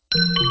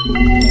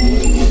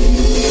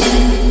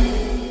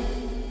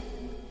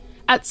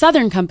At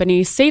Southern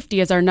Company, safety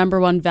is our number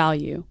one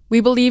value.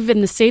 We believe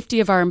in the safety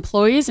of our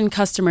employees and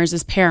customers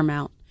is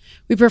paramount.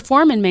 We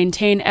perform and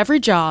maintain every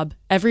job,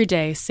 every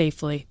day,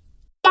 safely.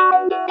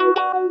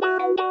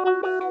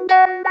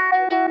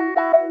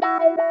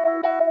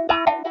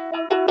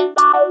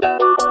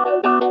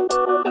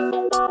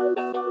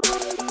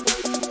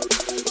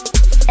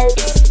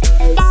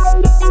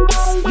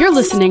 You're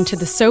listening to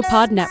the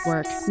SoPod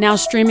Network, now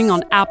streaming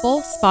on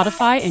Apple,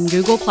 Spotify, and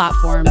Google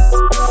platforms.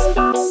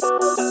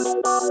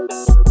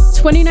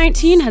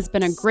 2019 has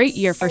been a great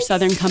year for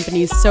Southern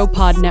Company's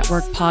SoPod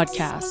Network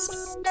podcast.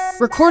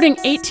 Recording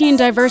 18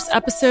 diverse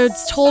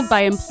episodes told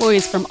by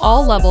employees from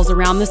all levels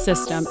around the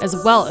system, as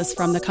well as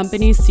from the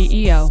company's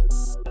CEO.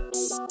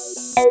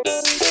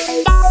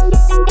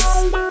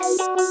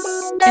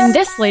 In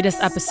this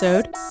latest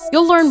episode,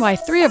 you'll learn why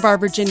 3 of our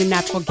Virginia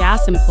Natural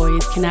Gas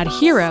employees can add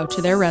hero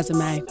to their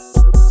resume.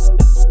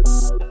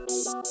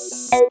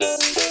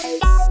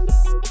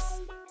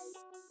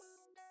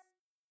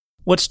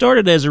 What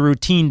started as a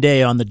routine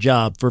day on the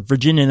job for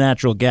Virginia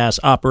Natural Gas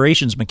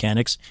operations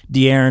mechanics,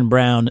 De'Aaron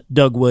Brown,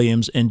 Doug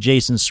Williams, and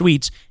Jason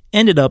Sweets,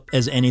 ended up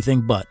as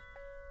anything but.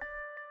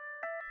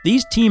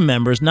 These team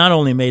members not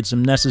only made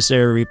some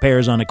necessary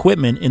repairs on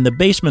equipment in the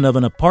basement of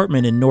an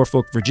apartment in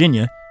Norfolk,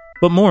 Virginia,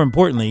 but more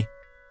importantly,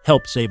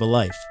 helped save a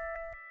life.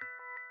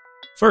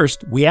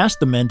 First, we asked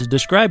the men to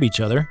describe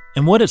each other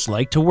and what it's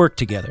like to work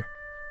together.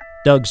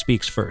 Doug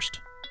speaks first.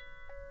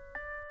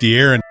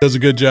 De'Aaron does a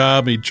good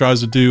job. He tries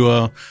to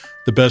do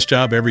the best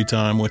job every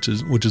time, which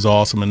is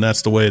awesome, and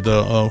that's the way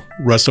the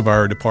rest of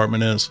our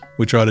department is.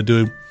 We try to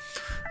do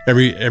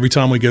every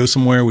time we go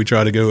somewhere, we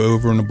try to go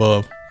over and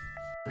above.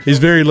 He's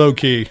very low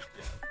key,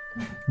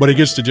 but he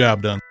gets the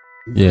job done.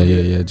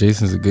 Yeah.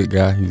 Jason's a good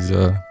guy. He's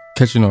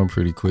catching on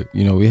pretty quick.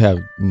 You know, we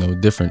have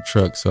different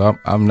trucks, so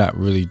I'm not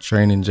really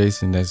training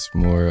Jason. That's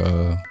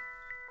more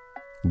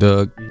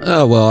Doug.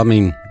 Well, I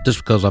mean, just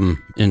because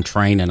I'm in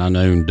training, I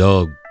known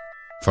Doug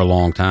for a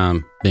long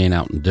time, being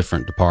out in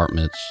different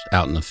departments,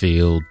 out in the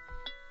field.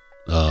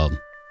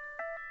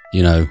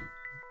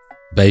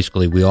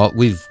 Basically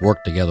we've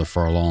worked together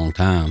for a long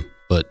time,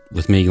 but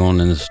with me going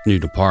in this new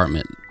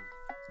department,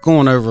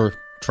 going over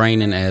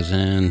training as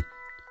in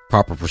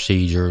proper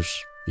procedures,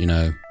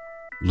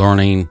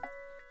 learning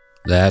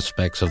the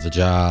aspects of the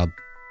job,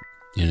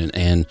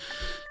 and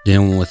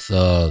dealing with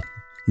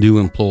new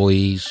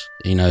employees.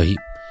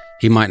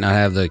 He might not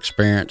have the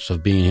experience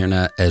of being here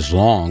not as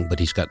long, but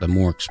he's got the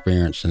more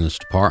experience in this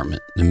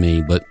department than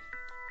me. But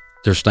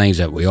there's things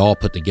that we all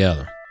put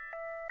together.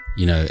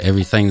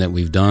 Everything that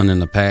we've done in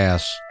the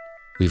past,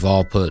 we've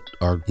all put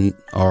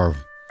our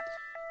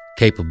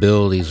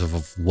capabilities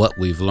of what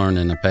we've learned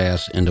in the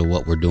past into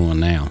what we're doing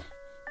now.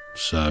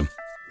 So,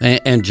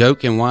 and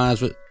joking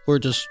wise, we're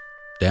just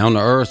down to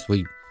earth.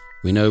 We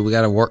know we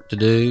got work to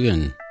do,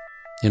 and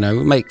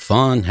we make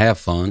fun, have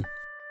fun.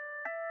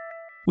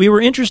 We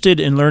were interested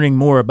in learning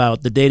more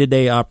about the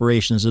day-to-day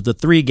operations of the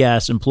 3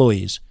 gas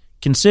employees,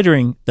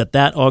 considering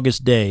that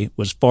August day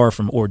was far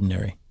from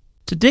ordinary.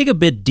 To dig a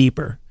bit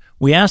deeper,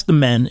 we asked the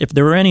men if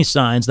there were any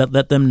signs that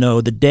let them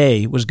know the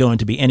day was going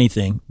to be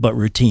anything but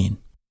routine.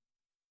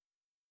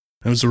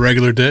 It was a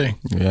regular day.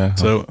 Yeah.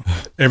 So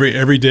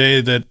every day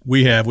that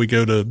we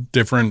go to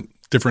different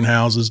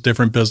houses,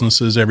 different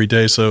businesses every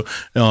day. So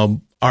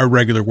our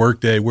regular work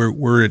day,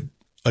 we're at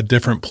a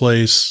different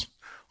place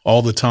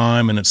all the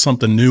time, and it's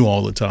something new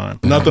all the time.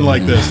 Nothing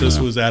like this. This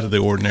was out of the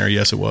ordinary.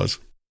 Yes, it was.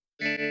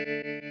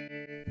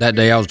 That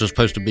day I was just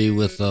supposed to be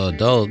with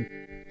Doug,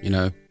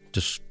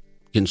 just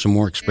getting some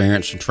more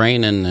experience and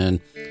training, and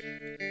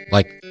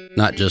like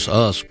not just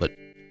us, but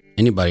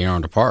anybody in our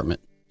department.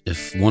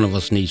 If one of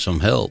us needs some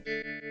help,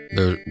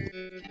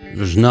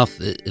 there's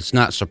nothing. It's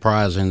not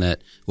surprising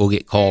that we'll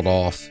get called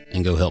off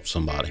and go help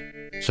somebody.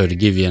 So to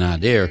give you an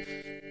idea,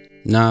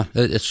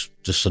 it's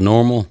just a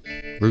normal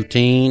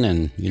routine,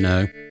 and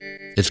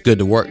it's good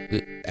to work.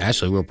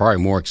 Actually, we're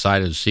probably more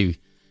excited to see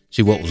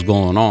what was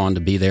going on,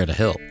 to be there to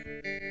help.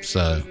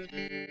 So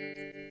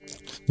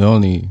the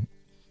only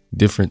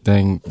different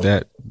thing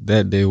that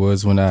day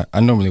was when I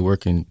normally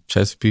work in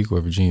Chesapeake or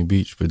Virginia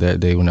Beach, but that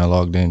day when I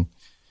logged in,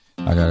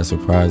 I got a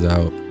surprise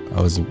out.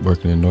 I was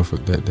working in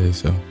Norfolk that day,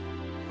 so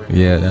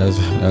yeah, that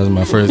was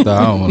my first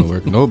thought. I don't want to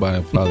work.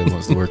 Nobody probably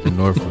wants to work in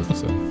Norfolk.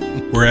 So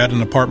we're at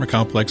an apartment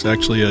complex.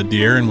 Actually,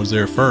 De'Aaron was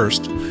there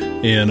first,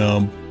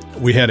 and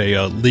we had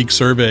a leak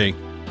survey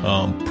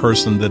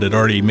person that had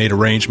already made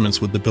arrangements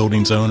with the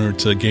building's owner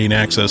to gain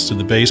access to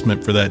the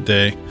basement for that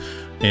day.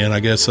 And I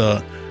guess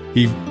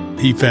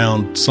he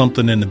found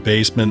something in the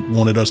basement,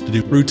 wanted us to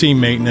do routine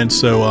maintenance.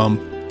 So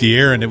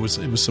De'Aaron, it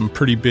was some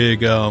pretty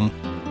big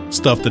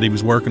stuff that he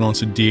was working on.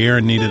 So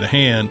De'Aaron needed a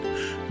hand,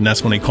 and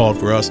that's when he called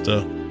for us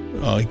to.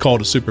 He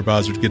called a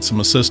supervisor to get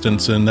some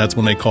assistance, and that's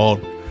when they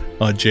called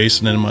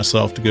Jason and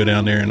myself to go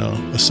down there and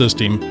assist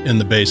him in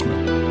the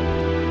basement.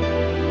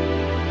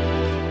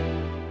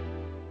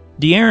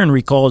 De'Aaron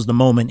recalls the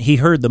moment he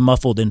heard the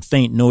muffled and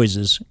faint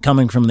noises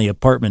coming from the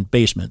apartment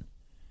basement.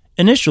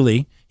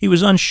 Initially, He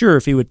was unsure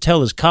if he would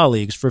tell his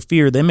colleagues for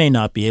fear they may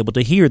not be able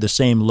to hear the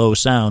same low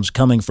sounds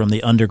coming from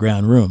the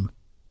underground room.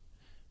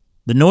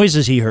 The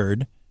noises he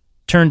heard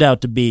turned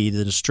out to be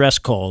the distress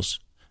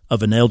calls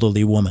of an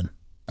elderly woman.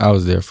 I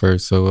was there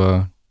first,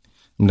 so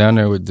I'm down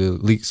there with the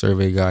leak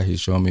survey guy. He's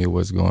showing me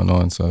what's going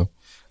on, so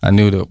I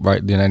knew that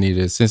right then I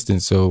needed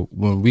assistance. So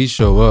when we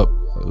show up,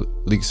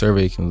 leak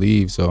survey can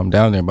leave, so I'm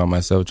down there by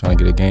myself trying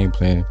to get a game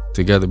plan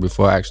together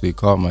before I actually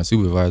called my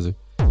supervisor.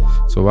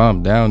 So while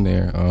I'm down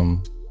there,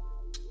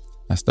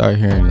 I started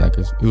hearing it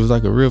was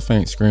like a real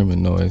faint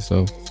screaming noise.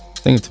 So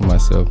thinking to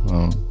myself,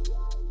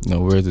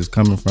 where is this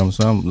coming from?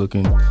 So I'm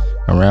looking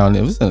around.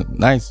 It was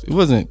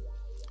it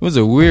was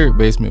a weird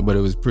basement, but it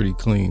was pretty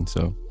clean.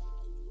 So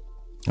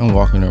I'm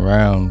walking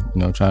around,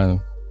 trying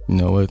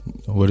to,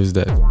 what is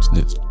that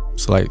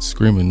slight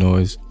screaming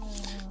noise?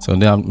 So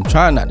then I'm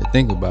trying not to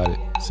think about it.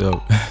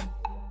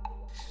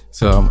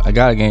 So I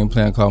got a game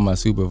plan, called my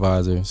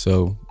supervisor.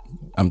 So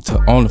I'm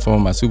on the phone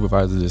with my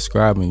supervisor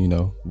describing,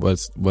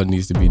 what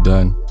needs to be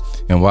done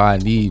and why I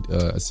need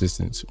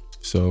assistance.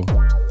 So,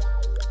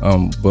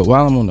 but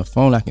while I'm on the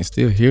phone, I can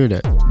still hear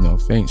that,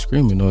 faint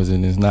screaming noise,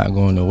 and it's not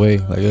going away.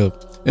 Like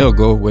it'll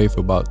go away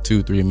for about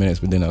 2-3 minutes,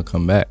 but then it'll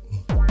come back.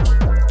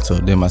 So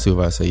then my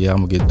supervisor said, yeah,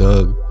 I'm gonna get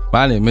Doug. But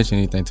I didn't mention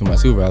anything to my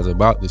supervisor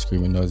about the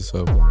screaming noise.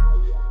 So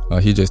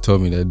he just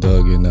told me that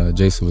Doug and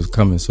Jason was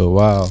coming. So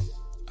while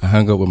I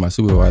hung up with my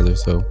supervisor,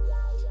 so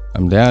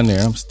I'm down there,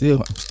 I'm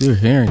still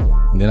hearing it.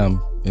 And then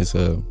it's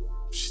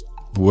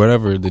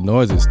whatever the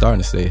noise is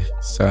starting to say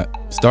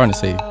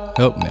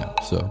help now.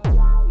 So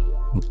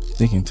I'm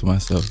thinking to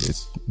myself,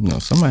 it's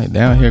somebody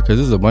down here, because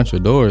there's a bunch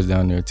of doors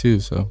down there too.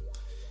 So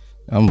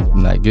I'm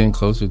like getting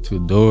closer to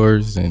the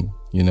doors, and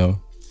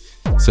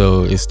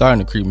so it's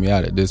starting to creep me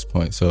out at this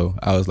point. So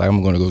I was like,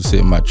 I'm gonna go sit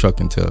in my truck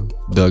until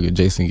Doug and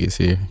Jason gets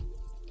here.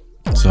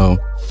 So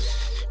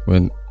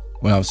when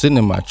I was sitting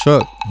in my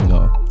truck,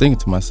 thinking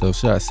to myself,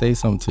 should I say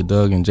something to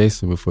Doug and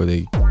Jason before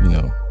they,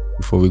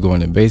 before we go in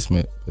the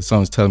basement? But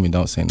someone's telling me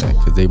don't say that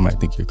because they might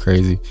think you're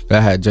crazy.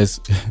 I had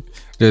just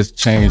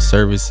changed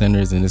service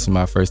centers, and this is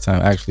my first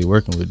time actually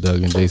working with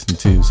Doug and Jason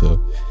too. So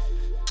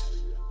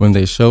when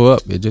they show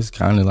up, it just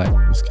kind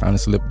of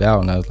slipped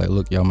out, and I was like,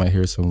 look, y'all might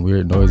hear some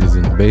weird noises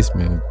in the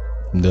basement.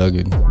 And Doug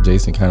and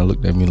Jason kind of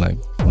looked at me like,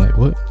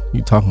 what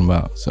you talking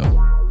about? So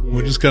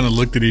we just kind of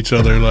looked at each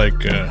other like,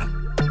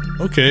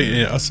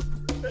 okay, yeah,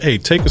 hey,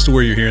 take us to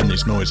where you're hearing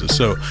these noises.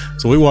 So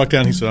we walked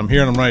down. He said, I'm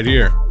hearing them right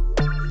here.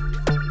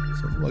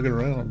 So I'm looking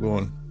around. I'm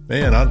going,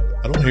 man, I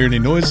don't hear any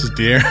noises,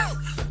 dear.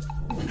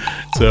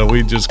 So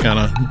we just kind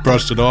of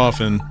brushed it off.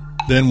 And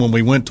then when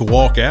we went to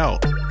walk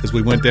out, because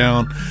we went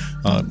down,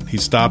 he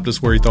stopped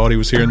us where he thought he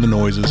was hearing the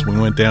noises. We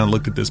went down and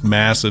looked at this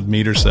massive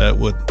meter set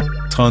with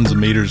tons of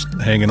meters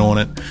hanging on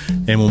it.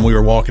 And when we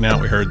were walking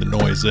out, we heard the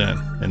noise then.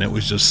 And it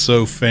was just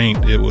so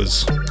faint. It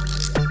was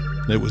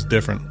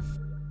different.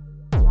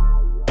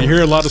 You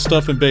hear a lot of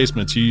stuff in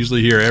basements. You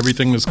usually hear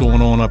everything that's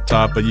going on up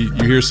top, but you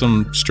hear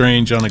some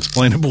strange,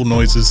 unexplainable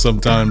noises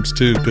sometimes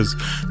too, because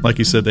like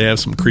you said, they have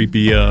some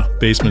creepy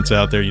basements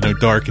out there,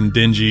 dark and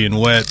dingy and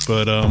wet.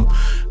 But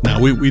no,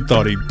 we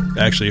thought he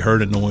actually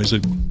heard a noise.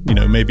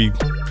 Maybe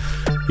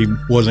he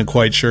wasn't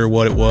quite sure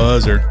what it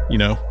was, or,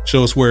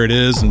 show us where it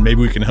is, and maybe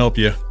we can help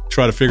you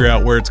try to figure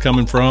out where it's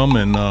coming from.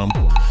 And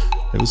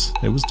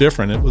it was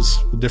different. It was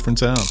a different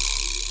sound.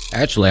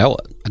 Actually, I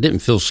didn't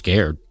feel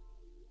scared.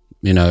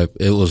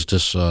 It was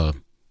just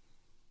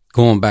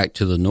going back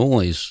to the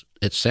noise.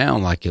 It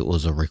sounded like it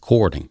was a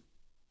recording,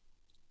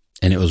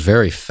 and it was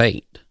very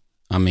faint.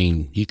 I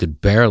mean, you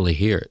could barely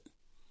hear it.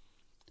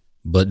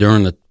 But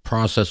during the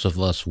process of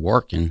us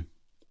working,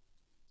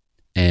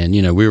 and,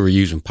 we were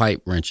using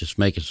pipe wrenches,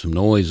 making some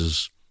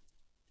noises,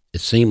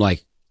 it seemed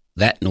like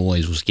that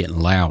noise was getting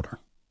louder.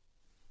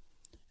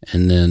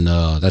 And then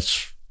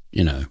that's,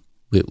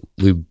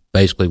 we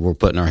basically were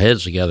putting our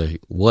heads together.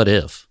 What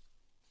if?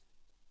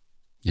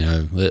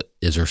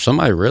 Is there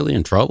somebody really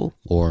in trouble?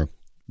 Or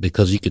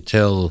because you could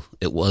tell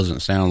it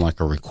wasn't sounding like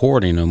a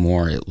recording no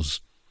more, it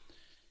was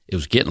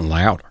getting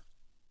louder.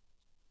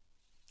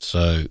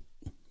 So,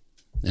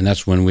 and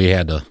that's when we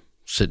had to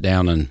sit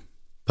down and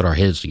put our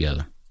heads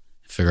together,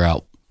 figure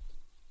out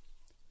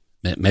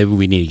maybe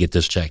we need to get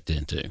this checked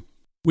into.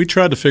 We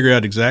tried to figure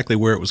out exactly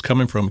where it was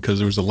coming from because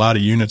there was a lot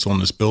of units on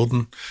this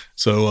building.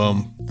 So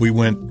we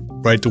went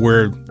right to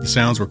where the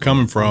sounds were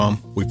coming from.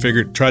 We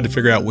tried to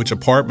figure out which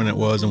apartment it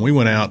was, and we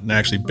went out and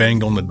actually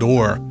banged on the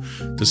door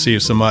to see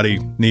if somebody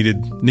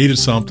needed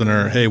something,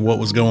 or, hey, what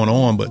was going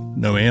on, but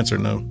no answer,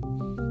 no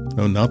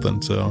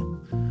nothing. So,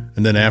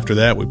 and then after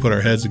that, we put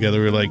our heads together.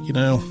 We were like,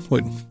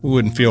 we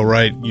wouldn't feel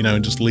right,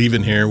 just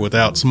leaving here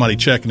without somebody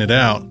checking it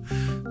out.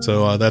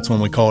 So that's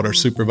when we called our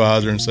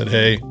supervisor and said,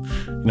 hey,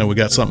 we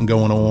got something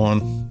going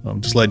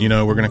on. Just letting you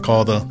know, we're going to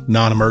call the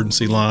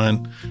non-emergency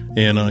line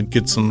and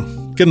get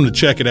them to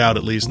check it out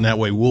at least. And that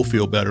way we'll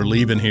feel better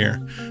leaving here.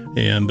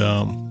 And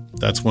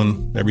that's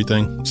when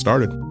everything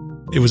started.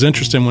 It was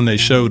interesting when they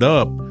showed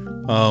up.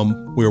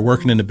 We were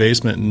working in the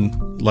basement,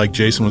 and like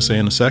Jason was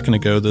saying a second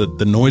ago,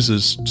 the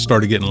noises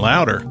started getting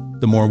louder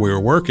the more we were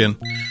working.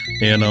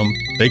 And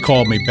they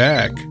called me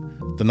back.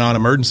 The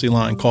non-emergency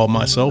line called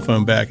my cell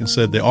phone back and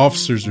said, the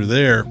officers are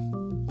there.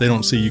 They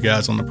don't see you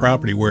guys on the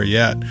property. Where are you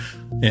at?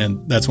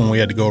 And that's when we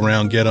had to go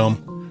around, get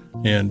them,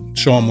 and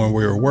show them where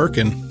we were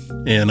working.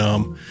 And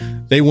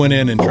they went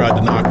in and tried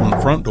to knock on the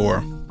front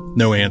door.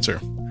 No answer.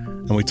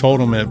 And we told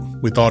them that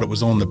we thought it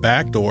was on the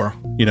back door.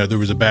 You know, there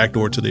was a back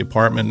door to the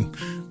apartment.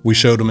 We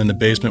showed them in the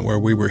basement where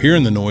we were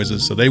hearing the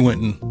noises. So they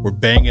went and were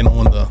banging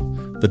on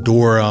the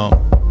door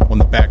on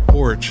the back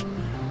porch.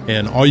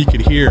 And all you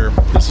could hear,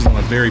 this is on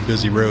a very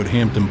busy road,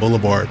 Hampton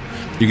Boulevard,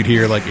 you could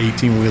hear like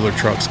 18-wheeler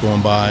trucks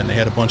going by, and they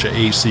had a bunch of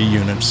AC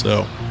units.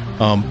 So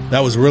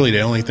that was really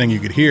the only thing you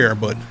could hear.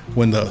 But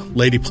when the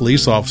lady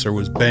police officer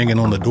was banging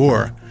on the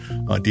door,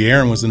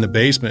 De'Aaron was in the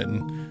basement,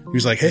 and he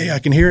was like, hey, I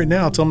can hear it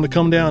now. Tell them to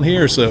come down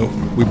here. So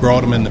we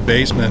brought him in the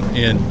basement,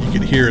 and you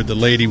could hear the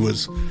lady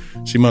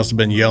she must have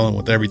been yelling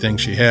with everything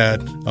she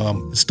had.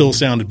 It still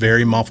sounded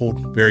very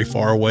muffled, very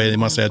far away. They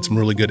must have had some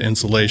really good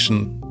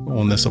insulation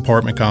on this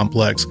apartment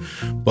complex.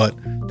 But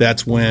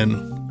that's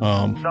when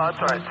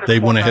they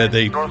went ahead.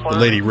 The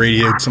lady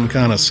radioed some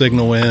kind of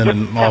signal in,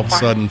 and all of a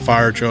sudden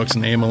fire trucks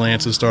and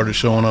ambulances started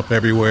showing up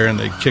everywhere, and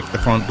they kicked the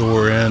front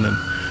door in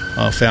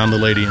and found the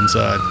lady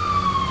inside.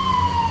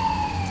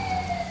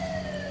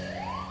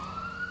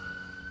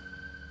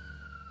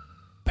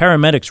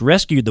 Paramedics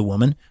rescued the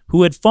woman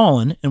who had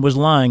fallen and was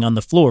lying on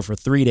the floor for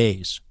 3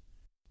 days.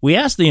 We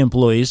asked the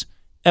employees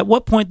at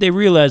what point they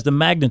realized the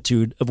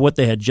magnitude of what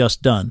they had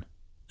just done,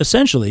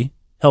 essentially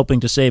helping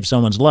to save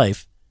someone's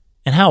life,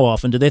 and how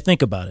often did they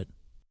think about it.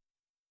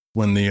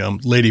 When the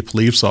lady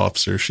police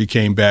officer, she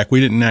came back, we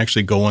didn't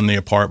actually go in the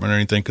apartment or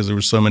anything because there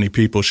were so many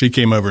people. She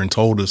came over and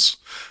told us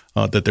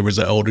that there was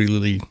an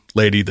elderly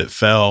lady that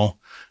fell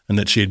and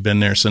that she had been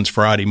there since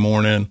Friday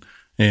morning.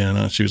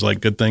 And she was like,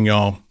 good thing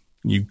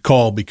you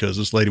called, because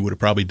this lady would have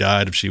probably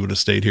died if she would have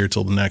stayed here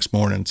till the next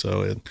morning.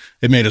 So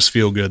it made us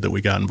feel good that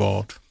we got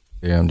involved.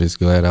 Yeah, I'm just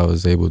glad I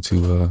was able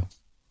to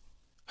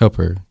help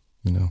her,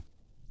 you know.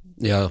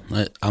 Yeah,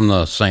 I'm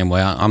the same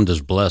way. I'm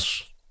just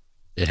blessed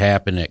it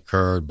happened, it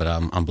occurred, but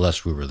I'm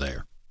blessed we were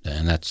there.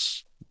 And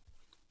that's,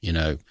 you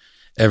know,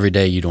 every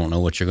day you don't know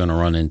what you're going to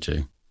run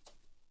into.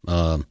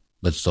 But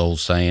it's the old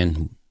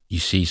saying, you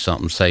see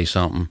something, say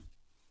something.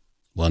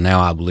 Well,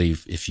 now I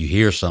believe if you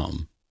hear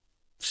something,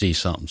 see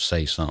something,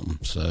 say something.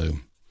 So,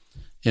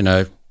 you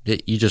know,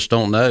 you just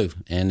don't know.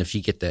 And if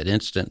you get that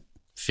instant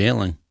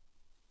feeling,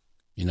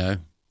 you know,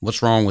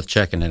 what's wrong with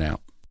checking it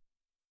out?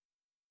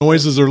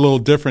 Noises are a little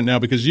different now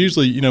because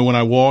usually, you know, when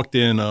I walked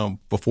in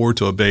before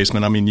to a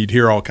basement, I mean, you'd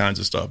hear all kinds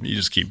of stuff. You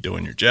just keep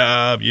doing your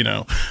job, you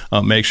know,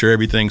 make sure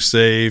everything's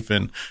safe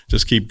and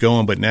just keep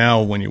going. But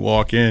now when you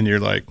walk in, you're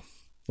like a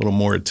little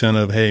more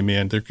attentive. Hey,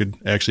 man, there could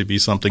actually be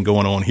something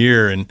going on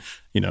here. And,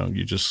 you know,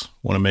 you just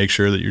want to make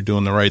sure that you're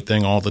doing the right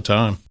thing all the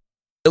time.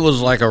 It was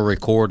like a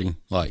recording,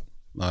 like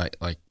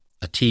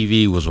a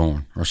TV was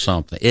on or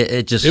something.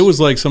 It was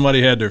like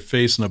somebody had their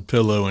face in a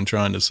pillow and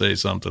trying to say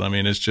something. I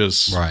mean, it's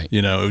just, right.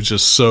 You know, it was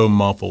just so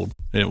muffled.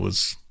 It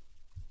was,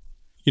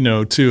 you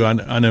know, too,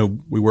 I know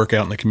we work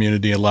out in the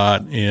community a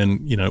lot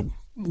and, you know,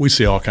 we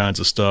see all kinds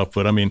of stuff,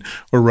 but I mean,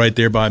 we're right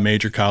there by a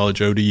major college,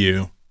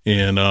 ODU.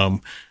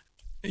 And,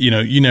 you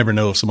know, you never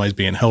know if somebody's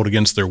being held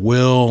against their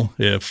will,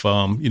 if,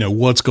 you know,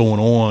 what's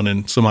going on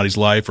in somebody's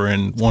life or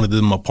in one of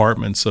them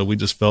apartments. So we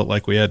just felt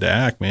like we had to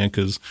act, man,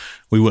 because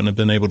we wouldn't have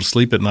been able to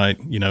sleep at night,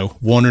 you know,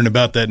 wondering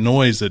about that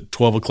noise at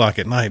 12 o'clock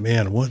at night.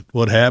 Man,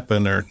 what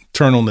happened? Or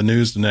turn on the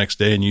news the next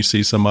day and you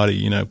see somebody,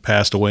 you know,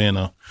 passed away in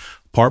a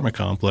apartment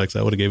complex.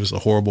 That would have gave us a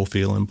horrible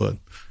feeling, but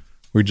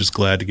we're just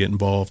glad to get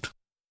involved.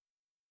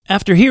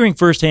 After hearing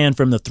firsthand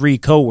from the 3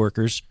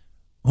 coworkers,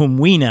 whom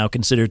we now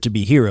consider to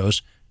be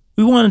heroes,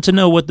 we wanted to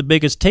know what the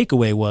biggest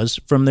takeaway was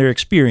from their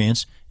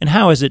experience and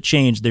how has it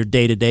changed their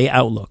day-to-day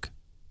outlook.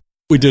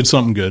 We did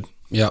something good.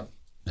 Yep.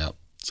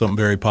 Something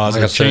very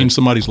positive. Like changed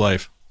somebody's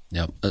life.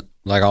 Yep.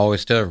 Like I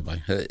always tell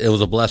everybody, it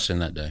was a blessing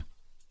that day.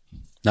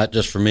 Not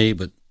just for me,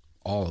 but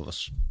all of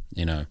us,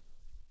 you know.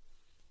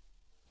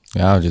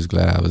 Yeah, I was just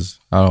glad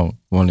I don't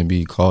want to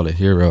be called a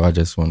hero. I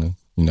just want to,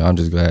 you know, I'm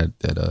just glad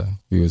that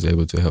we was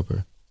able to help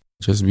her.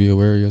 Just be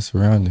aware of your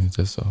surroundings,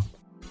 that's all.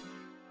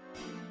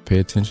 Pay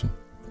attention.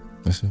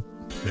 That's it.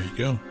 There you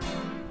go.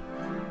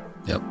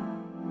 Yep.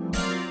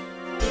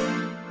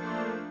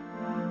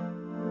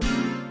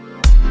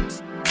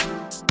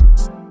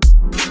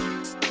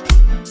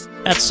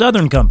 At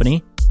Southern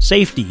Company,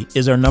 safety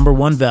is our number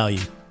one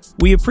value.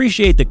 We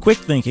appreciate the quick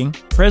thinking,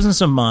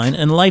 presence of mind,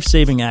 and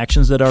life-saving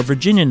actions that our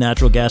Virginia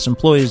Natural Gas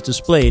employees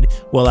displayed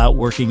while out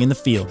working in the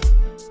field.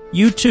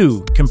 You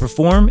too can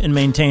perform and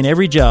maintain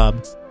every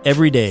job,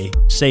 every day,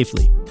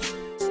 safely.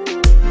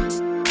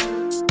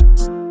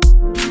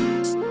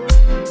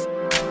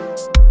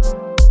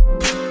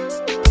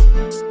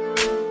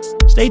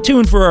 Stay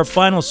tuned for our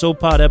final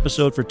SoPod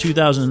episode for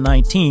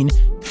 2019,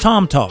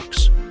 Tom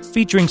Talks,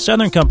 featuring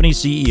Southern Company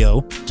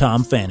CEO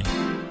Tom Fanning.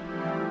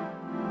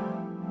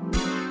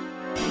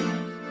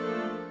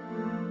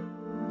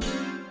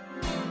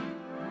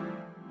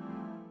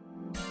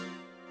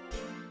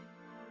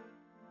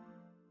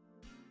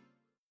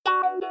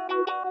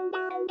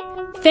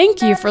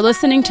 Thank you for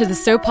listening to the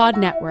SoPod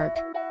Network.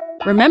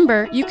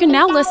 Remember, you can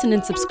now listen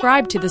and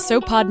subscribe to the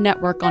SoPod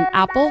Network on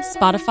Apple,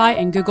 Spotify,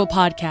 and Google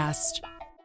Podcasts.